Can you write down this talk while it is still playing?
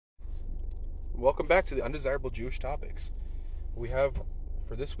welcome back to the Undesirable Jewish Topics. We have,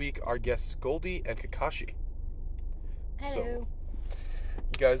 for this week, our guests Goldie and Kakashi. Hello. So,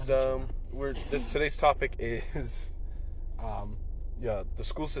 you guys, today's topic is, the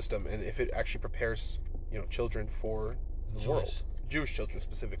school system and if it actually prepares, children for the world. Jewish children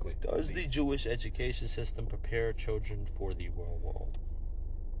specifically. Does the Jewish education system prepare children for the real world?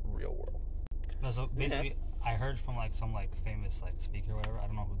 Real world. No, so basically, I heard from some famous speaker or whatever. I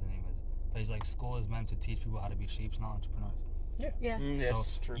don't know who the name is, but he's like, school is meant to teach people how to be sheeps, not entrepreneurs. Yeah. Yeah. So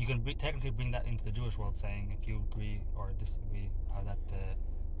it's true. you can technically bring that into the Jewish world, saying if you agree or disagree how that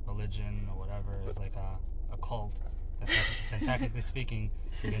religion or whatever is like a cult, then technically speaking,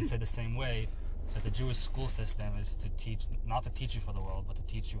 you can say the same way that the Jewish school system is not to teach you for the world, but to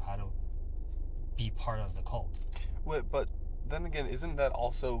teach you how to be part of the cult. Wait, but then again, isn't that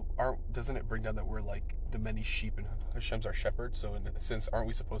also doesn't it bring down that we're like the many sheep and Hashem's our shepherd? So in a sense, aren't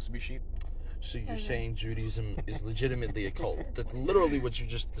we supposed to be sheep? So you're saying Judaism is legitimately a cult? That's literally what you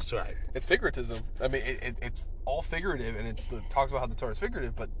just described. It's figuratism. I mean, it's all figurative, and it talks about how the Torah is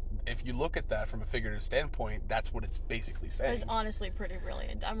figurative. But if you look at that from a figurative standpoint, that's what it's basically saying. It's honestly pretty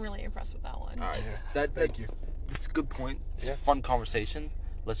brilliant. I'm really impressed with that one. All right, Thank you. That's a good point. It's Yeah. a fun conversation.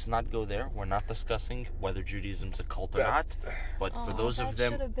 Let's not go there. We're not discussing whether Judaism's a cult or not. But for those of that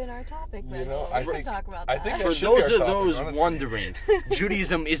them, should have been our topic. You Then. know, we I can think- talk about I that. think for that should be those our of topic, those honestly. wondering,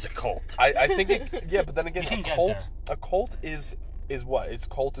 Judaism is a cult. I think it. Yeah, but then again, You can a get cult. A cult is what? It's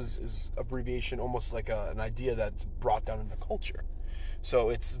cult is abbreviation, almost like an idea that's brought down into culture. So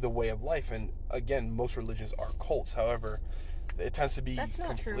it's the way of life, and again, most religions are cults. However, it tends to be That's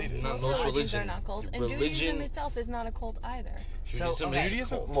not true. conflated. Not Most most religions religion. are not cults, and Religion- Judaism itself is not a cult either. Judaism is a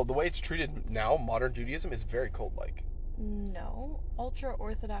Judaism, cult. well, the way it's treated now, modern Judaism is very cult-like. No,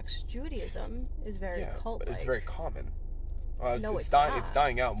 ultra-Orthodox Judaism is very Yeah, cult-like. but it's very common. No, it's it's dying. not. It's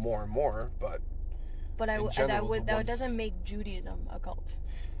dying out more and more. But But in general, the that ones- doesn't make Judaism a cult.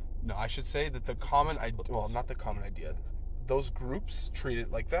 no, I should say that the common not the common idea. Those groups treat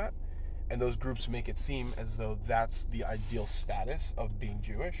it like that, and those groups make it seem as though that's the ideal status of being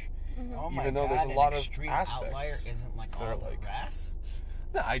Jewish. Oh my Even though God, there's a lot of extreme aspects outlier isn't like that all are the like- rest.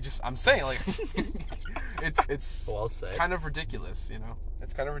 No, I'm saying like it's Well said. kind of ridiculous,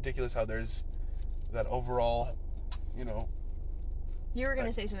 It's kind of ridiculous how there's that overall, You were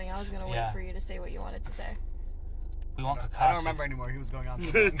gonna say something. I was gonna wait Yeah. for you to say what you wanted to say. We want Kakashi. I don't remember anymore. He was going on.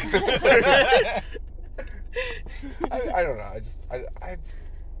 So long. I don't know.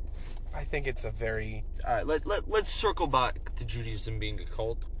 I think it's a very All right, let's circle back to Judaism being a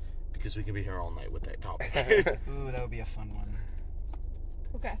cult, because we can be here all night with that topic. Ooh, that would be a fun one.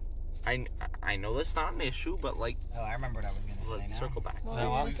 Okay. I know that's not an issue, but Oh, I remember what I was gonna say let's now. circle back. What Yeah, were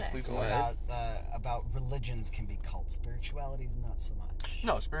you well, gonna say? please go ahead. About religions can be cult. Spiritualities, not so much.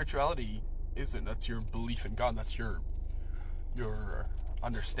 No, spirituality isn't. That's your belief in God. That's your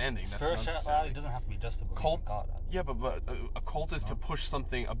understanding. That's not Spirituality necessarily doesn't have to be just a belief Cult- in God. Yeah, but a cult is to push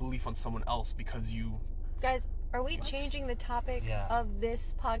a belief on someone else because you. Guys, are we changing the topic Yeah. of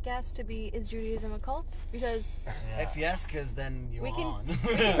this podcast to be "Is Judaism a cult"? Because Yeah. If yes, because then you're we can on.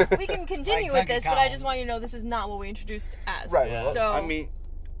 we can continue Like with this, Duncan but I Cowell. just want you to know this is not what we introduced as. Right. Yeah. Well, So I mean,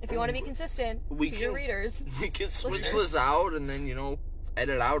 if you want to be consistent we to your can- readers, we can switch Listeners. this out and then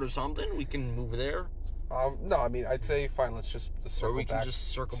edit out or something. We can move there, no, I mean, I'd say fine. Let's just circle or we can back just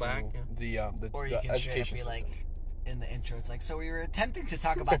circle to back. Yeah. the Or you the can straight up education be system. like, in the intro, it's like, so we were attempting to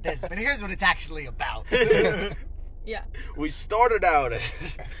talk about this, but here's what it's actually about. yeah. We started out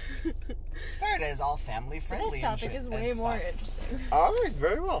as. Started as all family friendly. This topic is way more interesting. All right,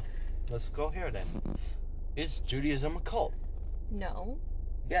 very well. Let's go here then. Is Judaism a cult? No.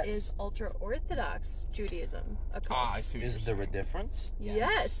 Yes. Is ultra-Orthodox Judaism a cult? I see. What Is you're there a saying. difference?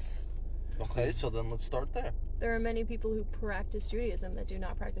 Yes. Okay, so then let's start there. There are many people who practice Judaism that do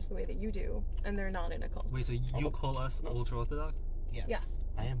not practice the way that you do, and they're not in a cult. Wait, so you call us ultra-Orthodox? Yes. Yeah.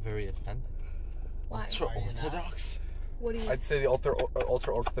 I am very offended. Why? Ultra Are you not? Orthodox? What do you? I'd say the ultra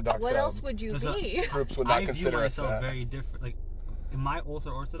orthodox. What else would you there's a- be? groups would not I view consider us myself that. very different. Like, in my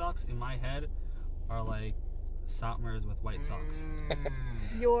ultra-Orthodox, in my head, are like Satmars with white socks.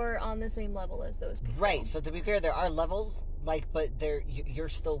 You're on the same level as those people. Right. So to be fair, there are levels, but you're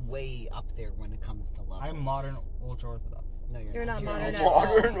still way up there when it comes to levels. I'm modern ultra-Orthodox. No, You're not modern at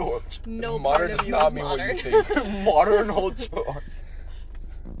Modern all. or No modern part of does you not is mean modern. what you think. modern ultra.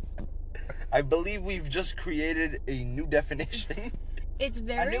 I believe we've just created a new definition. It's a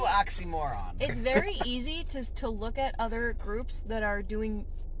very new oxymoron. it's very easy to look at other groups that are doing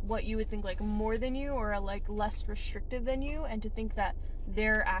what you would think like more than you or are like less restrictive than you, and to think that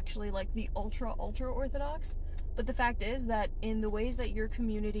they're actually like the ultra orthodox. But the fact is that in the ways that your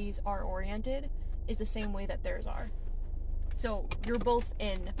communities are oriented is the same way that theirs are. So you're both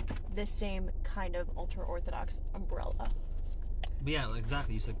in this same kind of ultra-Orthodox umbrella. But yeah,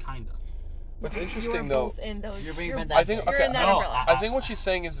 exactly. You said kinda. What's You're interesting though, both in those. You're You're, being I think you're okay, in that no, umbrella. I think what she's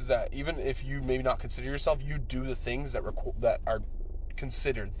saying is that even if you maybe not consider yourself, you do the things that that are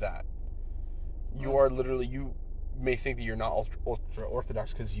considered that. You are literally, you may think that you're not ultra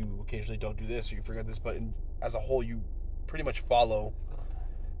orthodox because you occasionally don't do this or you forget this, but as a whole, you pretty much follow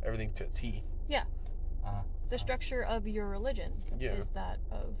everything to a T. Yeah. The structure of your religion Yeah. is that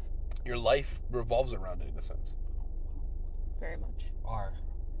of Your life revolves around it in a sense. very much.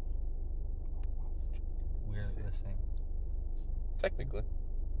 We're the same. Technically.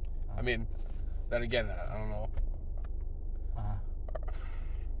 I mean, then again, I don't know.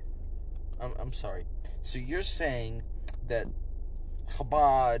 I'm sorry. So you're saying that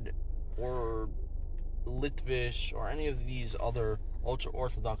Chabad or Litvish or any of these other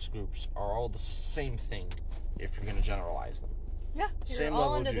ultra-Orthodox groups are all the same thing if you're going to generalize them. Yeah, you're Same all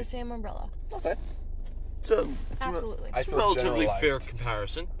level under Jew- the same umbrella. Okay. So, Absolutely. I it's a feel relatively fair generalized.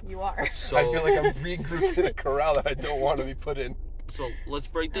 comparison. You are. So, I feel like I'm being grouped in a corral that I don't want to be put in. so let's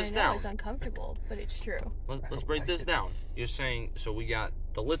break I this know, down. it's uncomfortable, but it's true. Let's break this down. You're saying, so we got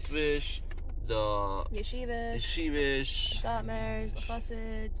the Litvish, the Yeshivish, Yeshivish. Satmars, the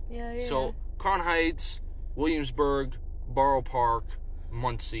Chassids. Yeah. So, Crown Heights, Williamsburg, Borough Park,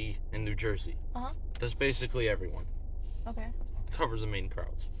 Muncie, and New Jersey. Uh-huh. That's basically everyone. Okay. Covers the main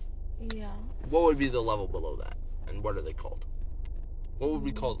crowds. Yeah. What would be the level below that? And what are they called? What would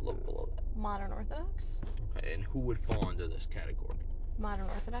we call the level below that? Modern Orthodox. Okay, and who would fall under this category? Modern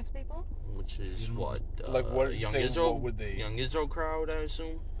Orthodox people. Which is what? Like, what are you Young saying, Israel? what would they- Young Israel crowd, I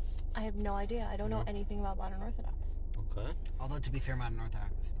assume? I have no idea. I don't know anything about Modern Orthodox. Okay. Although, to be fair, modern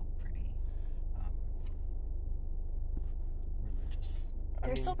Orthodox is still pretty religious.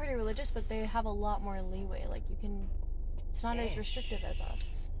 They're still pretty religious, but they have a lot more leeway. Like, you can... It's not as Ish. restrictive as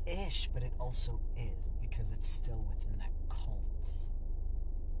us. Ish, but it also is because it's still within that cult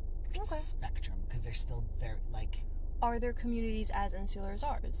Okay. spectrum. Because they're still very like Are there communities as insular as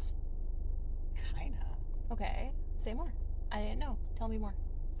ours? kinda. Okay. Say more. I didn't know. Tell me more.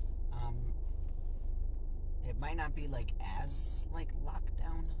 It might not be like as like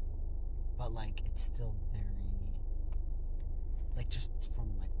lockdown, but like it's still very like just from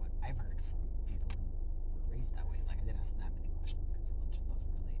like what I've heard from people who were raised that way. Like I didn't ask that many questions because religion doesn't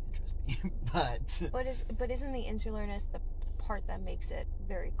really interest me. But isn't the insularness the part that makes it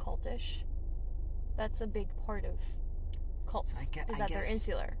very cultish? That's a big part of cults. I is that they're guess-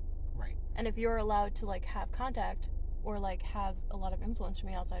 insular. Right. And if you're allowed to like have contact or like have a lot of influence from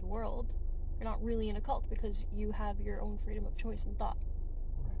the outside world, you're not really in a cult because you have your own freedom of choice and thought.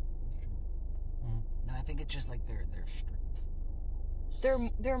 Right. That's true. No, I think it's just like they're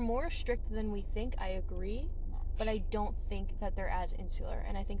strict. They're more strict than we think. I agree, but I don't think that they're as insular,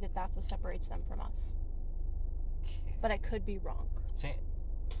 and I think that that's what separates them from us. Okay. But I could be wrong. See,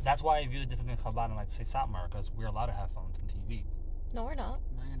 that's why I view it differently in Chabad and like say Satmar, because we're allowed to have phones and TVs. No, we're not.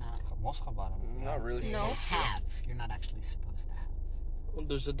 No, you're not. Most Chabad. Not really. No. Have. You're not actually supposed to have. Well,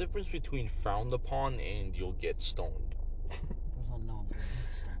 there's a difference between frowned upon and you'll get stoned. There's no one's gonna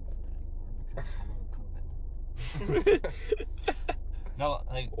get stoned for it anymore because hello COVID. No,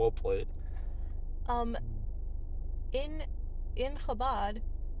 like Well played. In Chabad,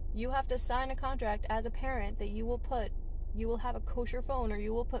 you have to sign a contract as a parent that you will have a kosher phone or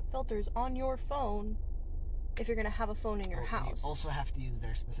you will put filters on your phone if you're gonna have a phone in your house. You also have to use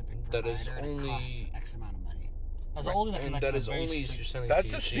their specific That provider. is and it costs only- X amount of money. that's Right. only like And like that a is very only if strict- you're sending That to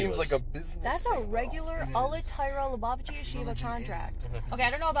just yeshivas. seems like a business That's a thing, though. regular It is. Alatira Lubavitch Yeshiva Religion is- contract. is Okay, I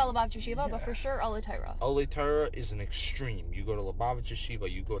don't know about still- Lubavitch Yeshiva, but for sure Alatira. Alei Torah is an extreme. You go to Lubavitch Yeshiva,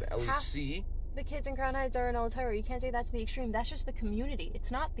 you go to LEC. The kids in Crown Heights are in Alatira. You can't say that's the extreme. That's just the community.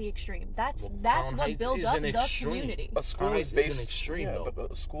 It's not the extreme. That's Well, that's Crown what Heights builds is up an the extreme. community. A school Crown is Heights based an extreme, yeah, though.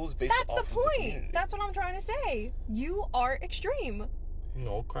 but a school is based That's off the of the point. community. That's what I'm trying to say. You are extreme.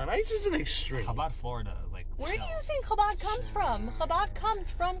 No, Crown Heights is an extreme. Chabad, Florida is like. Where do chill. you think Chabad comes from? Chabad comes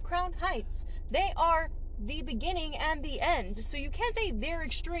from Crown Heights. They are the beginning and the end. So you can't say they're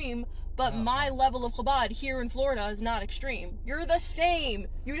extreme, but No. my level of Chabad here in Florida is not extreme. You're the same.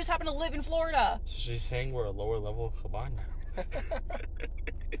 You just happen to live in Florida. So she's saying we're a lower level of Chabad now.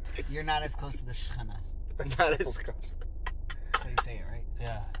 You're not as close to the Shechina. That is. That's how you say it, right?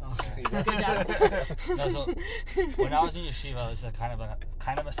 Yeah. Okay. Good job. No, so when I was in yeshiva, it's a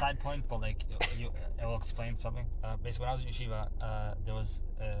kind of a side point, but like it will explain something. Basically, when I was in yeshiva, there was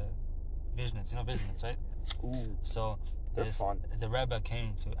Vishnitz. You know Vishnitz, right? Ooh. So They're fun. the Rebbe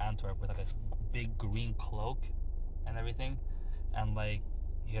came to Antwerp with like this big green cloak and everything, and like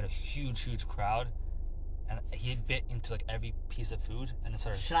he had a huge crowd, and he bit into like every piece of food, and it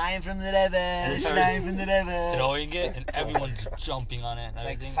started Shine from the Rebbe, shine from the Rebbe. throwing it, and everyone's jumping on it and Like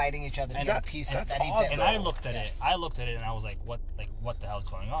everything. fighting each other to And get a that- piece that's that he odd, bit. And though. I looked at Yes. it. I looked at it, and I was like, "What the hell is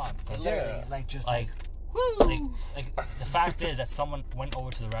going on?" 'Cause, Literally, like just like, woo. like the fact is that someone went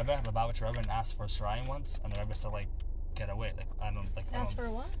over to the Rebbe, the Lubavitcher Rebbe, and asked for a shrine once, and the Rebbe said like, "Get away!" Like I don't like. That's for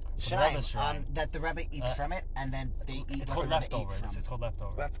what? Shine, Rebbe's shrine. that the Rebbe eats from it, and then they eat It's what called the Rebbe ate leftover. from. It's called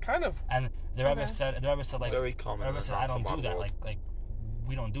leftover. That's kind of And the Rebbe Okay. said like Very common The Rebbe in said our I don't do Chabad that. world. Like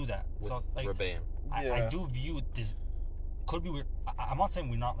we don't do that. With So like Rebbeim. I Yeah. do view this. Could be weird. I'm not saying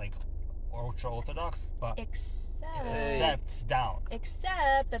we're not like ultra orthodox, but it's a Except step down.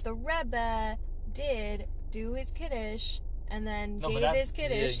 that the Rebbe did do his kiddush and then No, but gave that's- his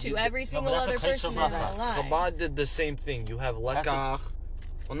kiddush yeah, to you every did- single that's a other Cultish person in Judaism. their lives. Chabad did the same thing. You have That's the- lekach.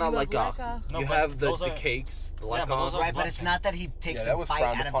 Well, not You have lekach. lekach. No, You but have the those are- cakes. The Yeah, but those lekach. are- Right, but it's blessing. not that he takes Yeah, that a was bite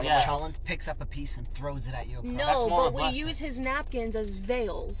frowned out of upon. the Yeah. cholent, picks up a piece, and throws it at you. across. That's No, more but a we blessing. use his napkins as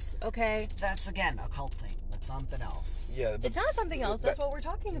veils, okay? That's again a cult thing. That's something else. yeah. It's not something else. That's what we're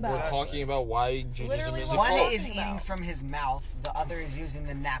talking about. We're talking about why Judaism literally is a what One we're cult. is talking eating about. from his mouth. The other is using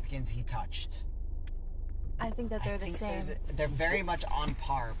the napkins he touched. I think that they're I the think same. they're very much on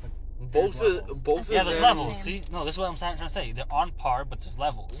par, but Both there's of levels. both Yeah, of There's them. levels. Same. See, no, this is what I'm trying to say. They're on par, but there's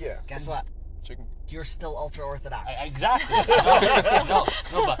levels. Yeah. guess what? Chicken. You're still ultra orthodox. Exactly. no,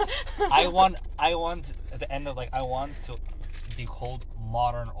 but I want at the end of I want to be called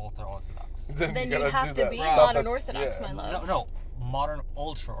modern ultra orthodox. Then you gotta have do to that. be Stop, modern that's- Orthodox, yeah. my love. No, modern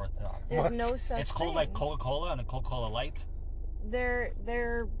ultra orthodox. There's no such It's called thing. like Coca-Cola and a Coca-Cola Light. They're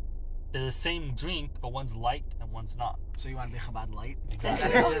They're the same drink, but one's light and one's not. So you want to be Chabad light? Exactly.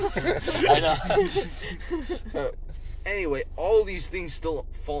 That exists too. I know. Anyway, all these things still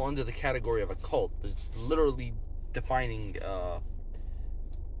fall under the category of a cult. It's literally defining.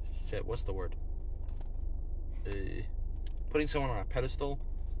 Shit, what's the word? Putting someone on a pedestal.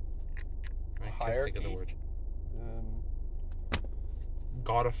 I can't think of Hierarchy? the word. Um,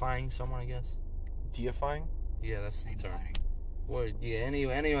 Godifying someone, I guess. deifying. Yeah, that's the Same term. defining. Word. Yeah, any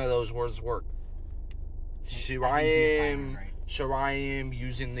of those words work. I think Shirayim, defining is right. Shirayim,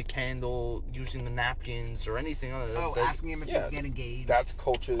 using the candle, using the napkins, or anything other. Oh, that's asking him if yeah, you get engaged. That's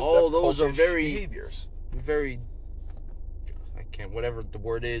culture. All that's those are cultish very- behaviors. very. I can't. Whatever the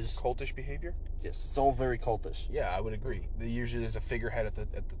word is. Cultish behavior. Yes, it's all very cultish. Yeah, I would agree. Usually, there's a figurehead at the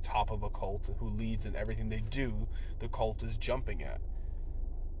top of a cult who leads, and everything they do, the cult is jumping at.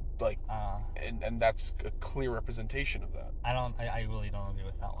 Like, and that's a clear representation of that. I really don't agree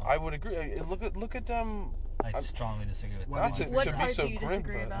with that one. I would agree. Look at I strongly disagree with What that Not one. to- what be part so do you grim,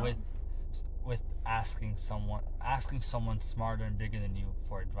 disagree but- about? With asking someone smarter and bigger than you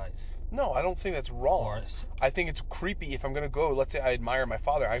for advice. No, I don't think that's wrong. Or I think it's creepy if I'm gonna go. Let's say I admire my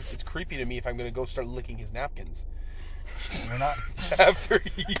father. It's creepy to me if I'm gonna go start licking his napkins you're not. after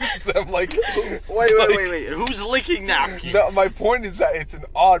he used them. Like, Wait. Who's licking napkins? No, my point is that it's an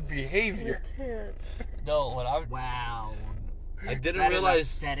odd behavior. No, what I would. Wow. I didn't That is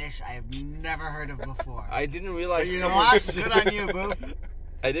realize. a fetish I have never heard of before. I didn't But realize you know someone. what? Good on you, boo.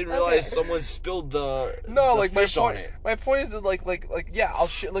 I didn't realize someone spilled the No, the like fish my on point. it. My point is that like yeah,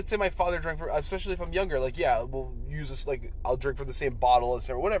 let's say my father drank especially if I'm younger. Like yeah, we'll use this. Like I'll drink from the same bottle as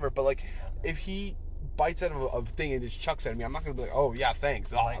him or whatever. But like if he bites out of a thing and just chucks it at me, I'm not gonna be like, oh yeah,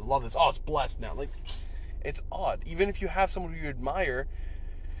 thanks. Oh, I love this. Oh, it's blessed now. Like it's odd. Even if you have someone who you admire,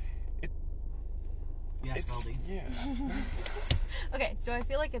 Yes, it's Goldie. yeah. Okay, so I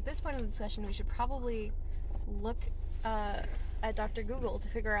feel like at this point in the discussion, we should probably look at Dr. Google to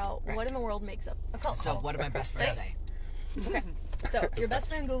figure out what in the world makes up a cult. So what did my best friend say? Okay, so your best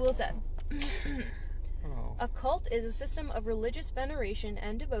friend Google said, Oh. a cult is a system of religious veneration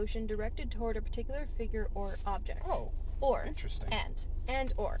and devotion directed toward a particular figure or object. Oh, Or, interesting.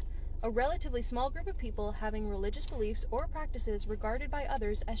 or, a relatively small group of people having religious beliefs or practices regarded by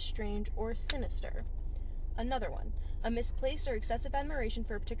others as strange or sinister. Another one, a misplaced or excessive admiration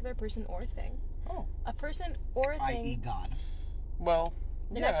for a particular person or thing. Oh. A person or I.e. thing. God. Well,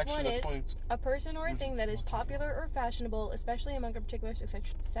 The yeah, next actually, one that's is funny. a person or a thing that is popular or fashionable, especially among a particular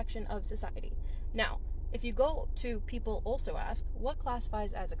section of society. Now, if you go to People Also Ask, what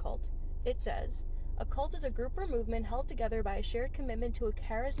classifies as a cult? It says, a cult is a group or movement held together by a shared commitment to a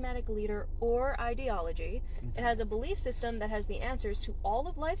charismatic leader or ideology. It has a belief system that has the answers to all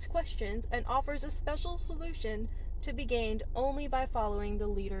of life's questions and offers a special solution to be gained only by following the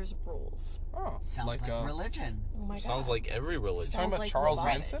leader's rules. Oh, Sounds like religion. Oh my god. Sounds like every religion. Talking about like Charles Lubavitch.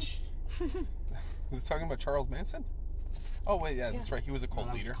 Manson? Is this talking about Charles Manson? Oh wait, yeah, that's right. He was a cult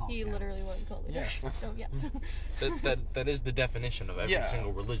No, that was a leader. cult, He yeah. literally was a cult leader. Yeah. So yes. That is the definition of every Yeah.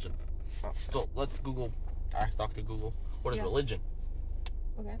 single religion. So let's Google. Ask Dr. Google. What is Yeah. religion?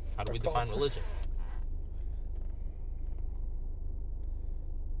 Okay. How do we A define cult. religion?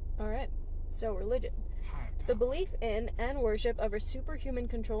 All right. So religion. The belief in and worship of a superhuman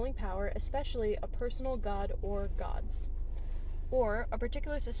controlling power, especially a personal god or gods, or a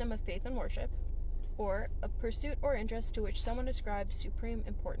particular system of faith and worship, or a pursuit or interest to which someone ascribes supreme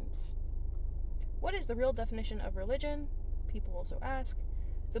importance. What is the real definition of religion? People also ask.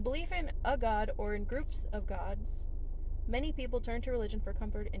 The belief in a god or in groups of gods. Many people turn to religion for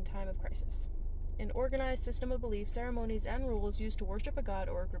comfort in time of crisis. An organized system of beliefs, ceremonies, and rules used to worship a god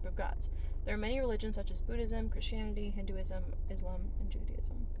or a group of gods. There are many religions such as Buddhism, Christianity, Hinduism, Islam, and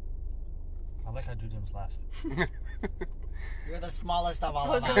Judaism. I like how Judaism's last. You're the smallest of all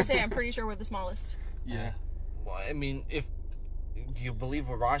I was of gonna us. say, I'm pretty sure we're the smallest. Yeah. Well, I mean, if you believe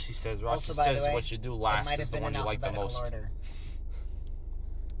what Rashi says, Rashi Also, by the says way, what you do It last might is have the been one in you like the alphabetical most. order.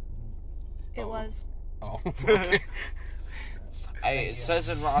 It was. Oh. Okay. It says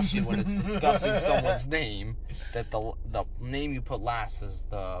in Rashi when it's discussing someone's name that the name you put last is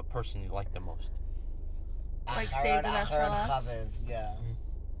the person you like the most. Like, save the best for last? Yeah.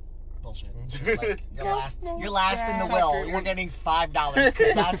 Bullshit. It's Mhm. just like you're last in the Tucker, will. You're getting $5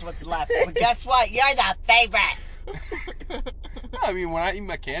 because that's what's left. But guess what? You're the favorite. No, I mean, when I eat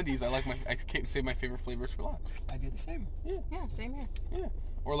my candies, I can't save my favorite flavors for last. I do the same. Yeah, same here. Yeah.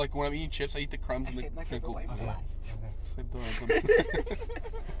 Or like when I'm eating chips, I eat the crumbs I and saved the my favorite crinkle. wife for last. Save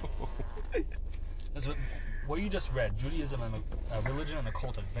So, what you just read, Judaism and religion and a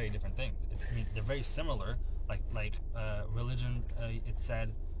cult are very different things. I mean, they're very similar. Like religion, it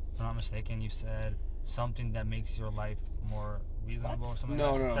said, if I'm not mistaken, you said something that makes your life more reasonable or something.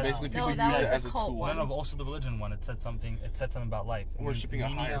 No, like that. no, It no. said- Basically, No, people that use was it the as a cult tool. one. No, but also the religion one. It said something about life. It means Worshipping a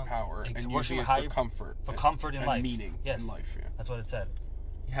meaning- higher power like, and worship using a it higher- for comfort. for comfort in and life. meaning Yes. in life, yeah. That's what it said.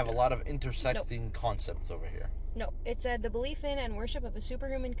 You have a lot of intersecting concepts over here. No, it said the belief in and worship of a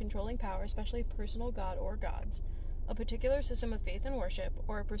superhuman controlling power, especially personal god or gods, a particular system of faith and worship,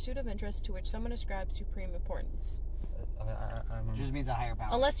 or a pursuit of interest to which someone ascribes supreme importance. I Just means a higher power.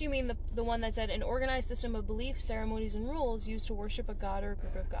 Unless you mean the one that said an organized system of beliefs, ceremonies, and rules used to worship a god or a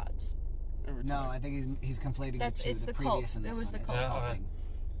group of gods. No, I think he's conflating That's- it to it's the the previous cult. and It this was one. the It's cult. a cult Yeah, thing.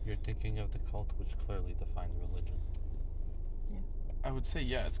 You're thinking of the cult, which clearly defines religion. I would say,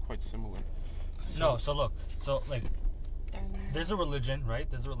 yeah, it's quite similar. No, so look, like there's a religion, right?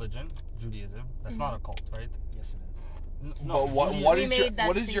 There's a religion, Judaism. That's not a cult, right? Yes, it is. No, But what We is your made that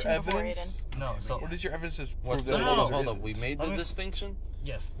what is your distinction before, evidence? no. So What is your evidence to What's prove the that no, it no, is or hold on? isn't? We made Let the me- distinction.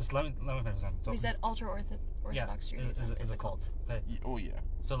 yes, just let me finish that. So We said ultra-orthodox yeah, Judaism is a cult. Okay. Oh yeah.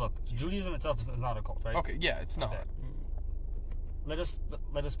 So look, Judaism itself is not a cult, right? Okay, yeah, it's not Okay. Let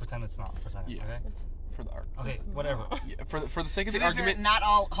us pretend it's not for a second. Yeah. Okay. for the art. Okay. It's Whatever. not. Yeah, for the sake of To the be fair, argument, not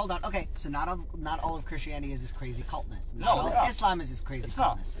all. Hold on. Okay, so not all of Christianity is this crazy cultness. Not No, all it's not. Islam is this crazy It's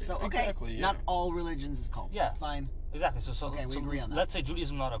not. cultness. So okay, Exactly, yeah. not all religions is cults. Yeah. Fine. Exactly. So Okay, we so agree on that. let's say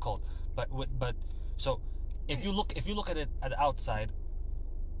Judaism not a cult, but so if you look at it at the outside,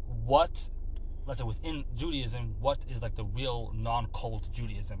 what, let's say within Judaism, what is like the real non-cult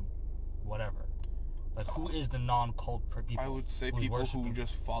Judaism, whatever, like who is the non-cult people? I would say who's people who worshiping-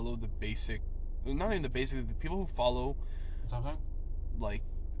 just follow the basic, not even the basic, the people who follow You know what I'm saying? like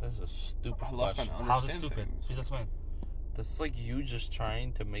That's a stupid halakha question. and How's it understand stupid? things. Please explain. That's like you just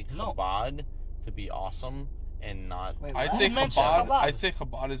trying to make No. Chabad to be awesome and not. Wait, I'd what? say Who mentioned Chabad. Chabad? I'd say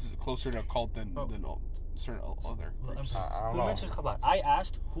Chabad is closer to a cult than Bro. certain other I'm groups. sorry. I don't Who know. mentioned Chabad? I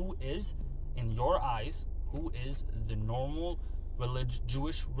asked who is, in your eyes, who is the normal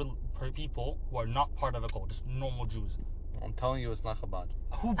Jewish people who are not part of a cult, just normal Jews. I'm telling you, it's not Chabad.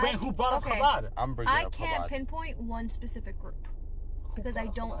 Who brought up okay. Chabad? I'm bringing I up can't Chabad. pinpoint one specific group because I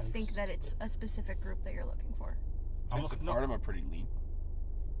don't Chabad? think that it's a specific group that you're looking for. I'm Yes, looking, Sephardim are pretty lean.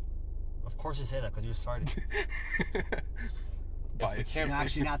 Of course you say that because you're starting. Bias. can't- No,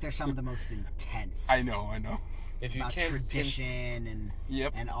 actually, not. They're some of the most intense. I know. If you About can't tradition and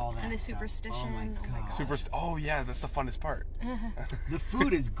Yep. all that. And the stuff. superstition, Oh my oh my god. God. Oh yeah, that's the funnest part. The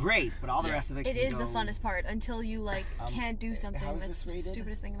food is great, but all the Yeah. rest of it. It can is the go funnest part until you can't do something how is that's this the rated?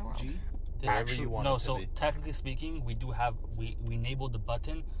 stupidest thing in the world. G. Whatever you want it no, to so be. technically speaking, we enabled the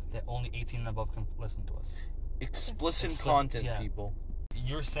button that only 18 and above can listen to us. Explicit Explicit, content, yeah. people.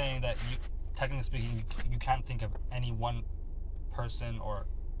 You're saying that technically speaking, you can't think of any one person or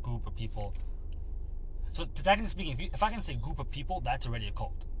group of people. So technically speaking, if I can say group of people, that's already a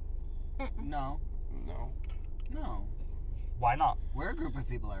cult. No, No. no. Why not? We're a group of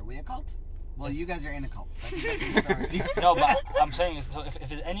people. Are we a cult? Well, you guys are in a cult. That's a different story. No, but I'm saying, so if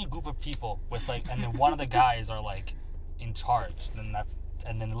there's any group of people with like, and then one of the guys are like in charge, then that's,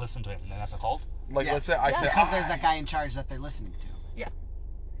 and then they listen to him, then that's a cult. Like, Yes. let's say I said, Because there's that guy in charge that they're listening to. Yeah.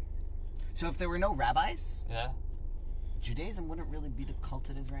 So if there were no rabbis, Yeah. Judaism wouldn't really be the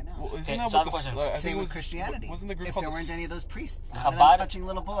cult it is right now. well, isn't Okay, that so I what have a question. I think Same it with was Christianity. Wasn't the group if called there the weren't S- any of those priests, none of Chabad- them touching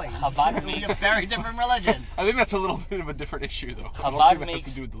little boys, Chabad it would be make- a very different religion. I think that's a little bit of a different issue, though. I don't Chabad think that has makes-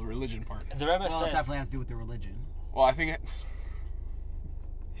 to do with the religion part. The Rebbe Well, it said, definitely has to do with the religion. Well, I think it.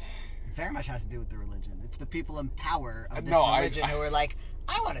 It very much has to do with the religion. It's the people in power of this No, I- religion who are like,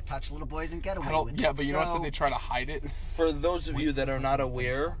 I want to touch little boys and get away I don't. with Yeah, it. but you know what? So- So they try to hide it. For those of you that are not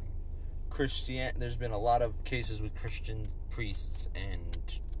aware, there's been a lot of cases with Christian priests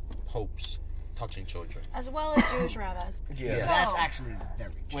and popes touching children. As well as Jewish rabbis. Yeah. So that's actually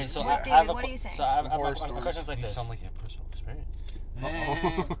very true. wait, so What, I have David, a, what are you saying? So I have, Some I horror have, I have stories. questions like You this. sound like you have personal experience.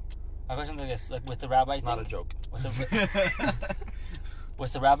 Uh-oh. My question's like this, like with the rabbi It's thing. not a joke. With the,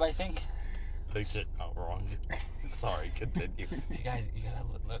 with the rabbi thing. Take it out wrong. Sorry, continue. You guys, you gotta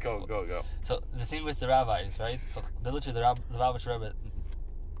look. Go. So the thing with the rabbis, right? So they literally the Lubavitch Rebbe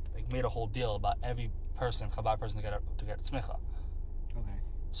like made a whole deal about every person, Chabad person, to get smicha. Okay.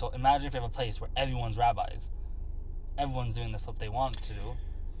 So imagine if you have a place where everyone's rabbis, everyone's doing the flip they want to do.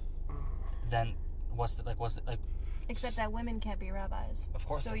 Then what's the like? Except that women can't be rabbis. Of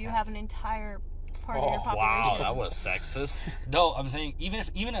course So they you can't. have an entire part of your Oh, population. Wow, that was sexist. No, I'm saying even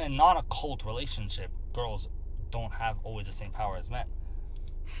in a non-occult relationship, girls don't have always the same power as men.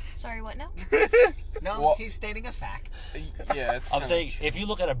 Sorry, what now? No, Well- he's stating a fact. Yeah, it's. I'm kinda saying true. if you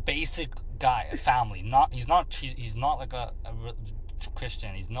look at a basic guy, a family, he's not like a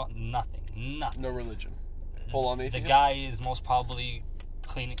Christian. He's not nothing. No religion. Full on The atheist. guy is most probably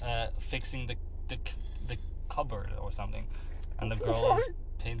cleaning, fixing the cupboard or something, and the girl is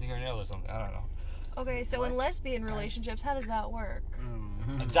painting her nails or something. I don't know. Okay, so in lesbian relationships, how does that work?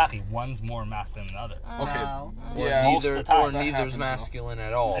 Exactly, one's more masculine than the other. Okay. No. Or Yeah. Most of neither, the time or that neither's happens, though. masculine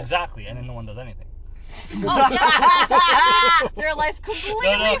at all. Exactly, and then no one does anything. Oh, yeah. Their life completely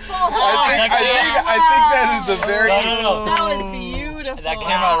No. falls I apart. think that is a very. No. That was beautiful. That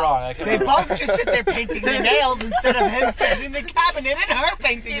came out wrong. That came They out wrong. both just sit there painting their nails instead of him fixing the cabinet and her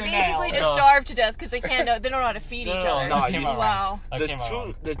painting They her basically nails. just starve to death because they can't know. They don't know how to feed each other. no, that came out Wow. wrong. That The came out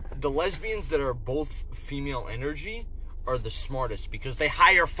wrong. the lesbians that are both female energy are the smartest because they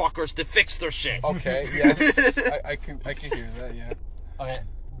hire fuckers to fix their shit. Okay. Yes. I can hear that. Yeah. Okay,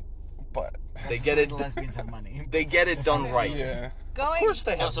 But. They That's get why it. The lesbians have money. They get it done right. Yeah. Going, Of course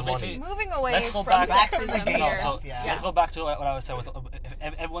they No, have so money. basically- moving away Let's go from back to the sexism gay here. stuff, yeah. Let's go back to what I was saying. With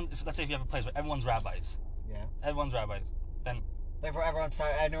if everyone, let's say if you have a place where everyone's rabbis, Yeah. everyone's rabbis, then Therefore,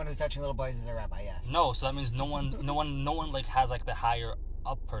 anyone who's touching little boys is a rabbi. Yes. no. So that means no one like has like the higher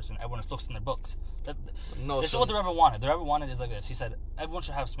up person. Everyone just looks in their books. No, This is so what the Rebbe wanted. The Rebbe wanted is like this. He said everyone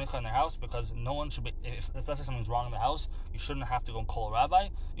should have smicha in their house because no one should be. If let's say something's wrong in the house, you shouldn't have to go and call a rabbi.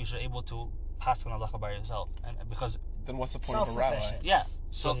 You should be able to pass on halacha by yourself, and because Then what's the point of a rabbi? Self-sufficient. yeah.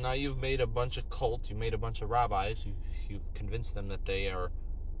 So now you've made a bunch of cults. You made a bunch of rabbis. You've convinced them that they are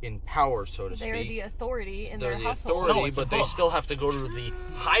in power, so to They're speak. the authority in They're their the household. authority, No, it's a but they book. still have to go to the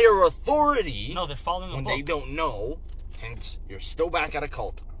higher authority No, they're following a when book. they don't know. Hence, you're still back at a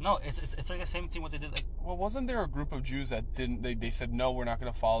cult. No, it's like the same thing what they did. Like Well, wasn't there a group of Jews that didn't? They said no, we're not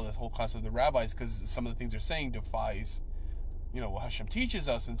going to follow this whole concept of the rabbis because some of the things they're saying defies, what Hashem teaches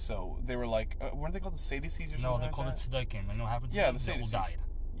us, and so they were like, weren't they called the Sadducees or something? no, they're like called that? tzedakkim. And what happened to Yeah, them? the They all Sadducees. died.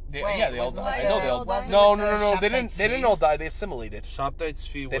 They, Wait, yeah, they all wasn't died. it I know they the- all. wasn't No, it no, the no, no. They Shabtai didn't all die. They assimilated. Shabtai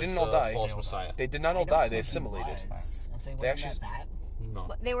Tzvi They was didn't all die. false messiah. They did not all I don't die. think They he assimilated. was. I'm saying, They wasn't actually- that?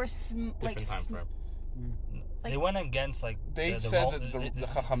 No, They were different time frame. They went against like They the said Ro- that the they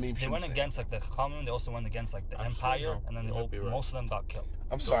Chachamim They shouldn't went say against like the Chachamim. They also went against like the Actually, empire, no. and then You might be right. most of them got killed.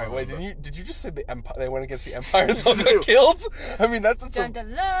 I'm sorry. Wait, remember. did you just say the empire? They went against the empire and all got killed? I mean, that's Dun,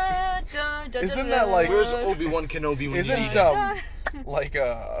 dun, dun, dun, dun, Isn't dun, that like- Where's Obi-Wan Kenobi when you Isn't need him? like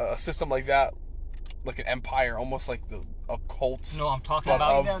a system like that, like an empire, almost like a cult. No, I'm talking But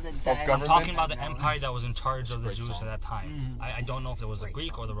about. of I'm government? talking about the empire that was in charge of the Great Jews song. at that time. I don't know if it was the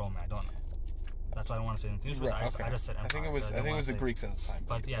Greek or the Roman. I don't know. That's why I don't want to say anything. Right, I just said I empire. think it was. but I think it don't was the wanna say- Greeks at the time.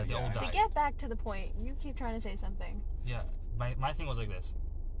 But yeah, they all I- died. To get back to the point, you keep trying to say something. Yeah, my thing was like this.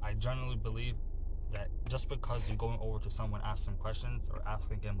 I generally believe that just because you're going over to someone, ask them questions, or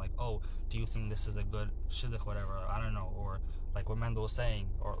asking him like, oh, do you think this is a good shidduch, whatever, or I don't know, or like what Mendel was saying,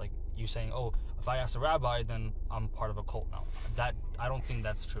 or like you saying, oh, if I ask a rabbi, then I'm part of a cult now. That I don't think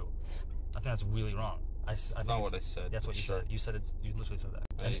that's true. I think that's really wrong. I think Not it's- what I said. That's what you Sure. said. You said it's. You literally said that.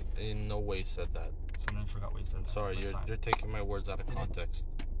 I in no way said that. So then I forgot what you said. Sorry, That's fine. you're taking my words out of context.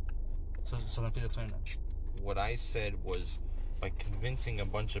 So then please explain that. What I said was by convincing a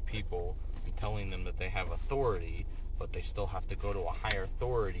bunch of people and telling them that they have authority, but they still have to go to a higher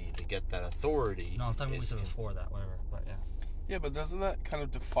authority to get that authority. No, I'm talking about before that, whatever. But yeah. Yeah, but doesn't that kind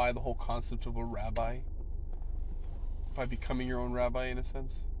of defy the whole concept of a rabbi? By becoming your own rabbi, in a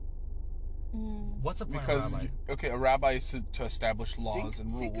sense? What's the point Because, of a rabbi? a rabbi is to establish laws and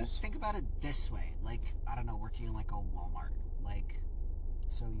rules. Think about it this way. Like, I don't know, working in like a Walmart. Like,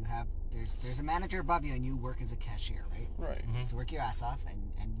 so you have, there's a manager above you and you work as a cashier, right? Right. Mhm. So work your ass off and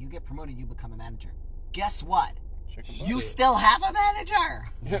you get promoted, you become a manager. Guess what? Chicken You butt. still have a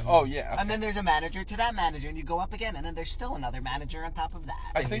manager! Oh, yeah. And then there's a manager to that manager, and you go up again, and then there's still another manager on top of that.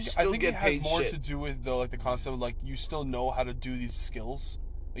 I And you think still it get has paid more shit. to do with the concept of like you still know how to do these skills.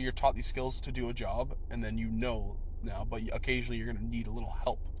 Like, you're taught these skills to do a job, and then you know now. But occasionally you're gonna need a little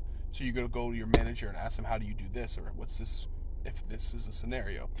help, so you're gonna go to your manager and ask him, "How do you do this?" or "What's this?" If this is a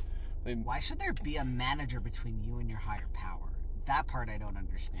scenario. Then, Why should there be a manager between you and your higher power? That part I don't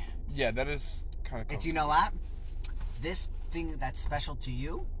understand. yeah, that is kind of. It's, you know what? This thing that's special to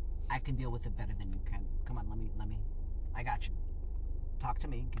you, I can deal with it better than you can. Come on, let me. I got you. Talk to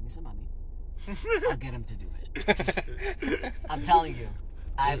me. Give me some money. I'll get him to do it. I'm telling you,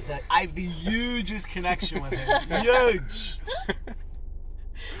 I have the hugest connection with him. Huge.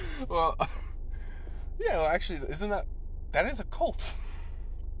 Well, yeah. Well, actually, isn't that is a cult?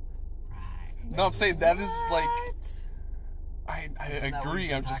 Right. No, I'm saying that is like. I Isn't that what agree. we've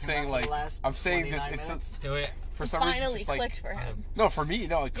been I'm just talking saying about for like the last I'm saying this. 29 It's minutes? Okay, wait. for It some reason finally it's just like clicked for him. no, for me,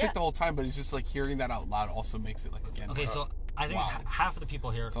 no, it clicked Yeah. the whole time, but it's just like hearing that out loud also makes it like again. Okay, so I think Wow. half of the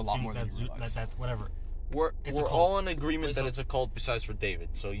people here It's a lot think more than that, you realize. that whatever. We're It's a cult. all in agreement Wait, that so- it's a cult besides for David.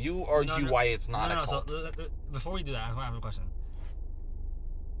 So you argue No, why it's not no, a cult. So before we do that, I have a question.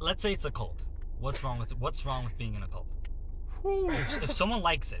 Let's say it's a cult. What's wrong with being in a cult? If someone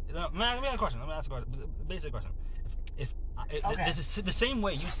likes it, let me ask a question. Let me ask a basic question. If Okay. it's the same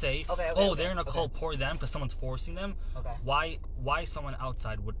way you say, Okay, they're in a cult, poor them, because someone's forcing them. Okay. Why someone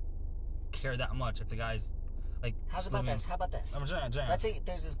outside would care that much if the guy's like? How about slimming- this? How about this? I'm just Let's say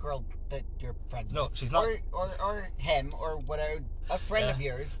there's this girl that you're friends No, with. she's not. Or him, or whatever, a friend Yeah. of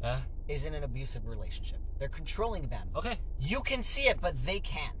yours is in an abusive relationship. They're controlling them. Okay. You can see it, but they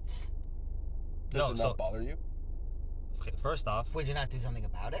can't. Does No, it so- not bother you? Okay. First off, Would you not do something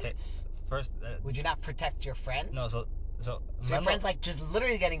about it? okay, first. Would you not protect your friend? No. So So your remember- friend's like just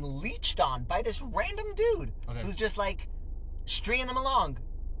literally getting leeched on by this random dude Okay. who's just like stringing them along,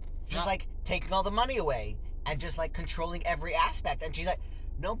 just No. like taking all the money away and just like controlling every aspect. And she's like,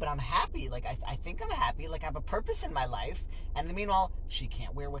 no, but I'm happy. Like I think I'm happy. Like I have a purpose in my life. And meanwhile, she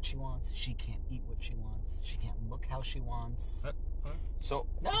can't wear what she wants. She can't eat what she wants. She can't look how she wants. So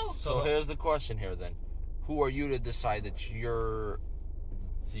No. So here's the question here then. Who are you to decide that you're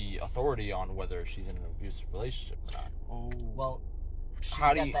the authority on whether she's in an abusive relationship or not? Oh. Well, she's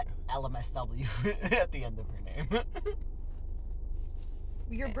How do got you- the LMSW at the end of her name.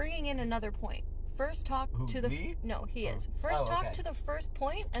 You're bringing in another point. First talk Who, to the me? no, he Oh. is. First Oh, talk okay. to the first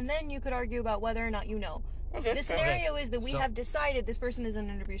point, and then you could argue about whether or not you know. Okay. The scenario is that we so- have decided this person is in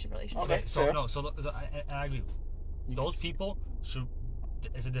an abusive relationship. Okay. Okay, so fair. no, so look, and I agree. Those people should.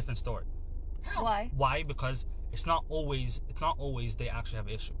 It's a different story. Why? Why? Because it's not always they actually have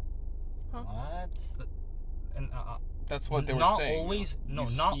an issue. What? And That's what they were not saying. always. No,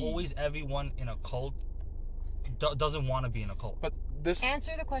 You not see- always. Everyone in a cult doesn't want to be in a cult. But this.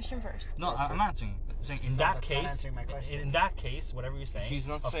 Answer the question first. No, I'm answering. I'm saying in No, that that's not case, answering my question. in that case, whatever you're saying, She's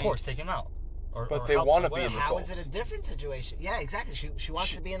not of saying- course, take him out. But or they help wanna or be in whatever. the How cult. is it a different situation? Yeah, exactly. She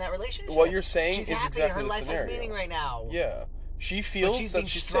wants to be in that relationship. What you're saying She's is happy. exactly Her the life scenario. has meaning right now. Yeah, she But feels she's that being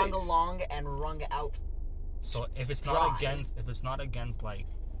she's strung safe. along and wrung out. So if it's Dry. not against like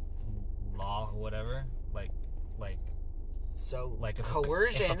law or whatever, like So if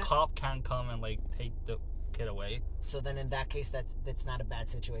coercion. if a cop can't come and like take the kid away, So then in that case, that's not a bad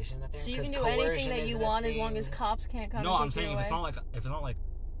situation. That they're So in, you can 'cause do anything coercion that you isn't a want as long thing. as cops can't come no, and I'm take saying you if away. it's not like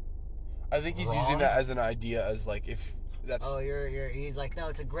I think he's using wrong. that as an idea, as like if that's. Oh, he's like, no,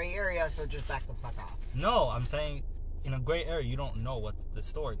 it's a gray area, so just back the fuck off. no, I'm saying in a gray area you don't know what's the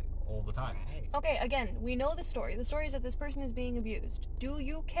story all the time. Right. Okay, again, we know the story. The story is that this person is being abused. Do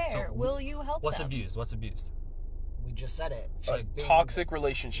you care? So, Will you help What's them? abused? What's abused? We just said it. a She's being- toxic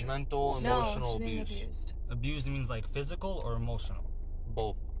relationship. Mental, No, emotional she's being abuse. abused. Abused means like physical or emotional.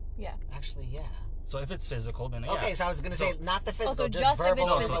 Both. Yeah. Actually, yeah. So if it's physical, then yeah. Okay, so I was gonna say So- not the physical, Also, just just if verbal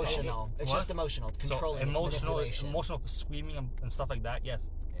it's and physical. emotional. It's What? just emotional. It's So controlling. It's manipulation. emotional screaming and stuff like that. Yes,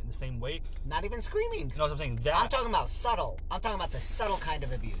 in the same way. Not even screaming. You know what I'm saying? That I'm talking about subtle. I'm talking about the subtle kind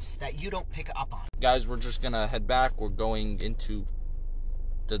of abuse that you don't pick up on. Guys, we're just gonna head back. We're going into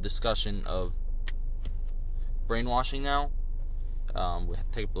the discussion of brainwashing now. We have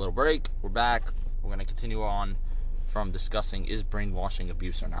to take a little break. We're back. We're going to continue on from discussing is brainwashing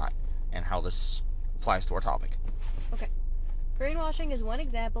abuse or not, and how this applies to our topic. Okay. Brainwashing is one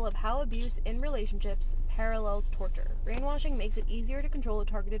example of how abuse in relationships parallels torture. Brainwashing makes it easier to control a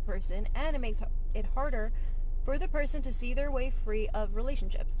targeted person, and it makes it harder for the person to see their way free of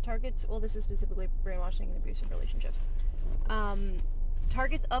relationships. This is specifically brainwashing in abusive relationships.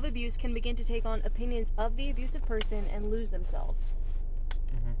 Targets of abuse can begin to take on opinions of the abusive person and lose themselves.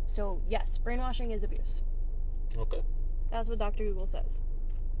 Mm-hmm. So, yes, brainwashing is abuse. Okay. That's what Dr. Google says.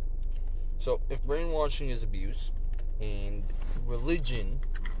 So, if brainwashing is abuse, and religion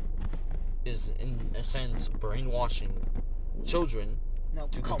is, in a sense, brainwashing children No,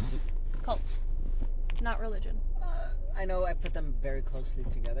 to cults. Cults, not religion. I know I put them very closely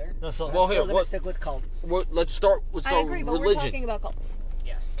together. No, so But Well, I'm still here, gonna stick with cults. let's start I agree, with but we're religion. talking about cults.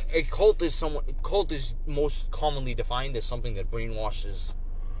 Yes. A cult is most commonly defined as something that brainwashes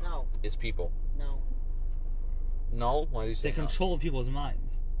No. its people. No. No? Why do you say they no? control people's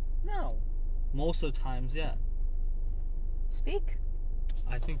minds. No. Most of the times, yeah. Speak.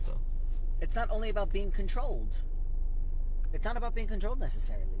 I think so. It's not only about being controlled. It's not about being controlled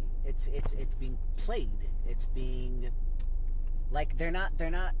necessarily. It's being played. It's being like they're not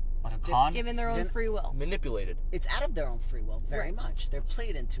Like a con? Given their own Then- free will. Manipulated. it's out of their own free will very Right. much. They're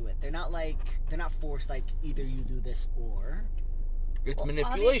played into it. They're not forced like either you do this or It's Well,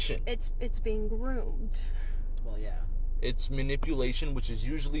 manipulation. It's being groomed. well yeah. It's manipulation, which is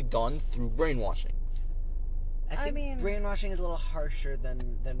usually done through brainwashing. I think mean- brainwashing is a little harsher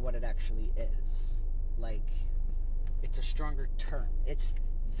than what it actually is. Like it's a stronger term. It's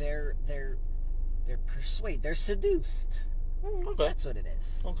they're persuaded. They're seduced. Okay. That's what it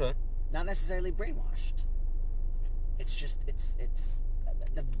is. Okay. Not necessarily brainwashed. It's just it's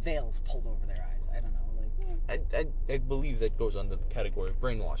the veil's pulled over their eyes. I don't know. Like I believe that goes under the category of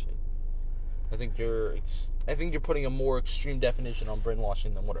brainwashing. I think you're putting a more extreme definition on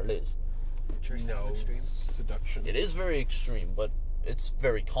brainwashing than what it is. sure sounds extreme. Seduction. It is very extreme, but it's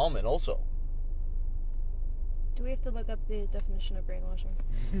very common also. Do we have to look up the definition of brainwashing?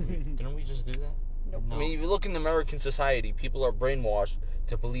 Didn't we just do that? Nope. No. I mean, if you look in American society, people are brainwashed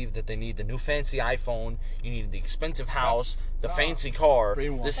to believe that they need the new fancy iPhone, you need the expensive house, the fancy car.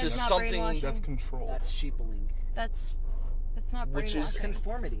 brainwashing. This That's is not something brainwashing. That's control. That's sheepling. That's not Which is brainwashing.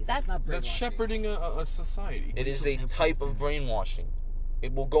 Conformity. That's That's- not That's brainwashing. shepherding a society. it is a type of brainwashing.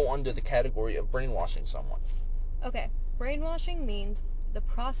 It will go under the category of brainwashing someone. Okay, brainwashing means the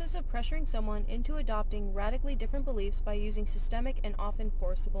process of pressuring someone into adopting radically different beliefs by using systemic and often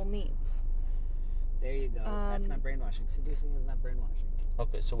forcible means. There you go. That's not brainwashing. Seducing is not brainwashing.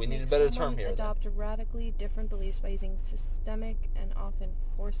 Okay, so we need a Make better someone term here. then. adopt radically different beliefs by using systemic and often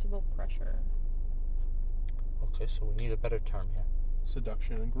forcible pressure. Okay, so we need a better term here.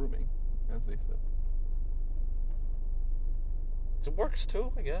 Seduction and grooming, as they said. It works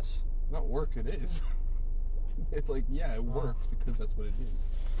too, I guess. Not works, it is. It works because that's what it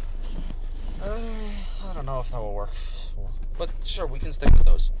is. I don't know if that will work. But sure, we can stick with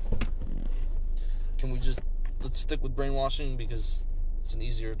those. Can we let's stick with brainwashing because it's an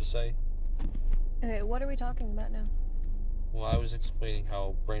easier to say. Okay, what are we talking about now? Well, I was explaining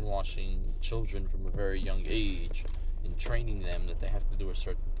how brainwashing children from a very young age and training them that they have to do a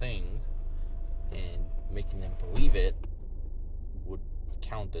certain thing and making them believe it would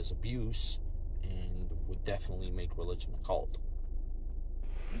count as abuse and would definitely make religion a cult.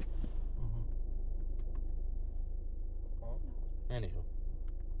 Anywho,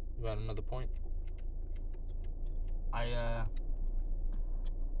 you got another point? I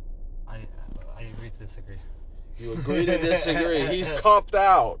agree to disagree. You agree to disagree. He's copped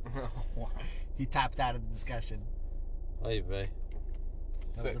out. He tapped out of the discussion. Hey, vey.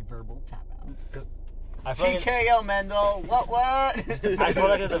 That was a verbal tap out. I feel like TKO Mendel. What? I feel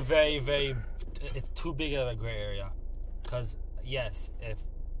like it's a very, very, it's too big of a gray area. Because yes, if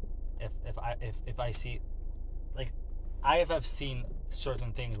I see, like, I have seen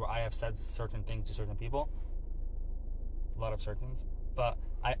certain things where I have said certain things to certain people. A lot of certains, but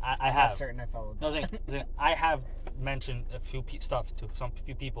I have. Not certain I followed. No, I have mentioned a few stuff to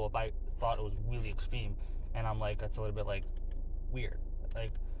few people if I thought it was really extreme, and I'm like, that's a little bit like weird.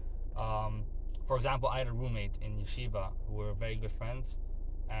 Like, for example, I had a roommate in yeshiva who were very good friends,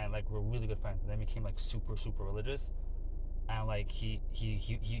 and like we're really good friends. And then became like super religious, and like he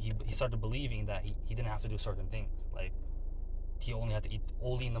started believing that he didn't have to do certain things. Like he only had to eat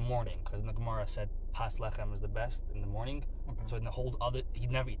only in the morning because the Gemara said pas lechem is the best in the morning. Okay. So in the whole other he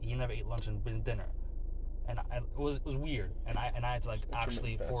never ate lunch and dinner. and it was weird, and I had to like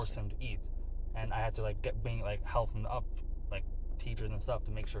actually Intermittent force him to eat, and I had to like bring like help him up, like teachers and stuff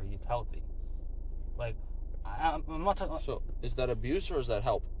to make sure he's healthy. Like I'm not talking. So is that abuse or is that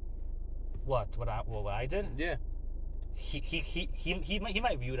help? What I did? Yeah. He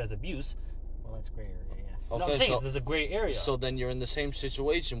might view it as abuse. Well, that's gray area, yes. Oh. No, I'm Okay, saying so- there's a gray area. So then you're in the same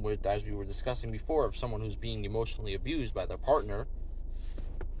situation with, as we were discussing before, of someone who's being emotionally abused by their partner.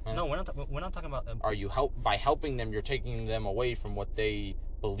 no, we're not talking about. Are you by helping them? You're taking them away from what they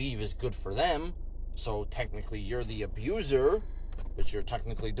believe is good for them. So technically, you're the abuser, but you're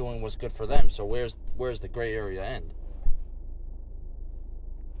technically doing what's good for them. So where's the gray area end?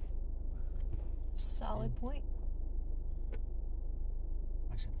 Solid point.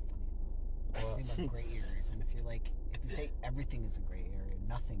 Actually, a funny thought. I was thinking about gray areas, and if you say everything is a gray area,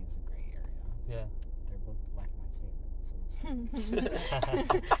 nothing is a gray area. Yeah. They're both black and white statements, so it's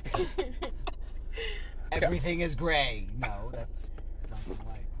everything is gray. No, that's black and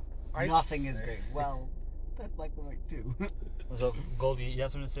white. Nothing is gray. Well, that's black and white too. So Goldie, you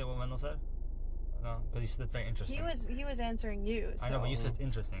have something to say what Mendel said? No, because you said it's very interesting. He was answering you. So. I know, but you said it's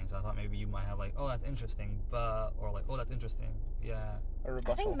interesting, so I thought maybe you might have like, oh, that's interesting, but or like, oh, that's interesting. Yeah. A I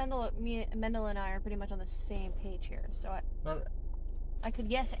rebuttal. think Mendel and I are pretty much on the same page here. So Well, I could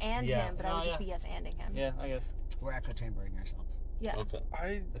yes and Yeah. him, but I No, would just yeah. be yes anding him. yeah, I guess. We're echo chambering ourselves. Yeah.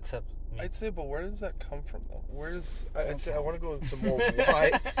 Okay. Except me. I'd say, but where does that come from, though? I'd say I Okay. want to go into more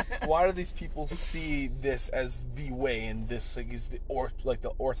why do these people see this as the way, and this like is the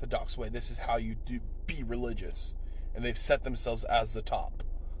orthodox way? This is how you be religious, and they've set themselves as the top.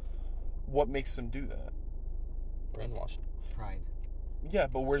 What makes them do that? Brainwashing. Pride. Yeah,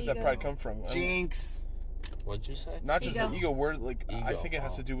 but where does that pride Ego. come from? Jinx. What'd you say? Not just Ego. the ego. Where I Ego, think it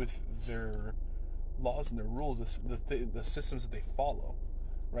has wow. to do with their laws and their rules, the systems that they follow.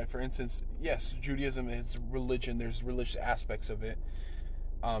 Right. For instance, yes, Judaism is religion. There's religious aspects of it,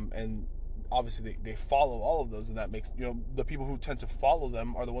 and obviously they follow all of those, and that makes the people who tend to follow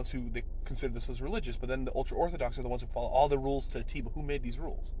them are the ones who they consider this as religious. But then the ultra orthodox are the ones who follow all the rules to a T. But who made these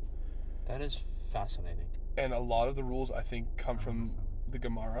rules? That is fascinating. And a lot of the rules I think come from the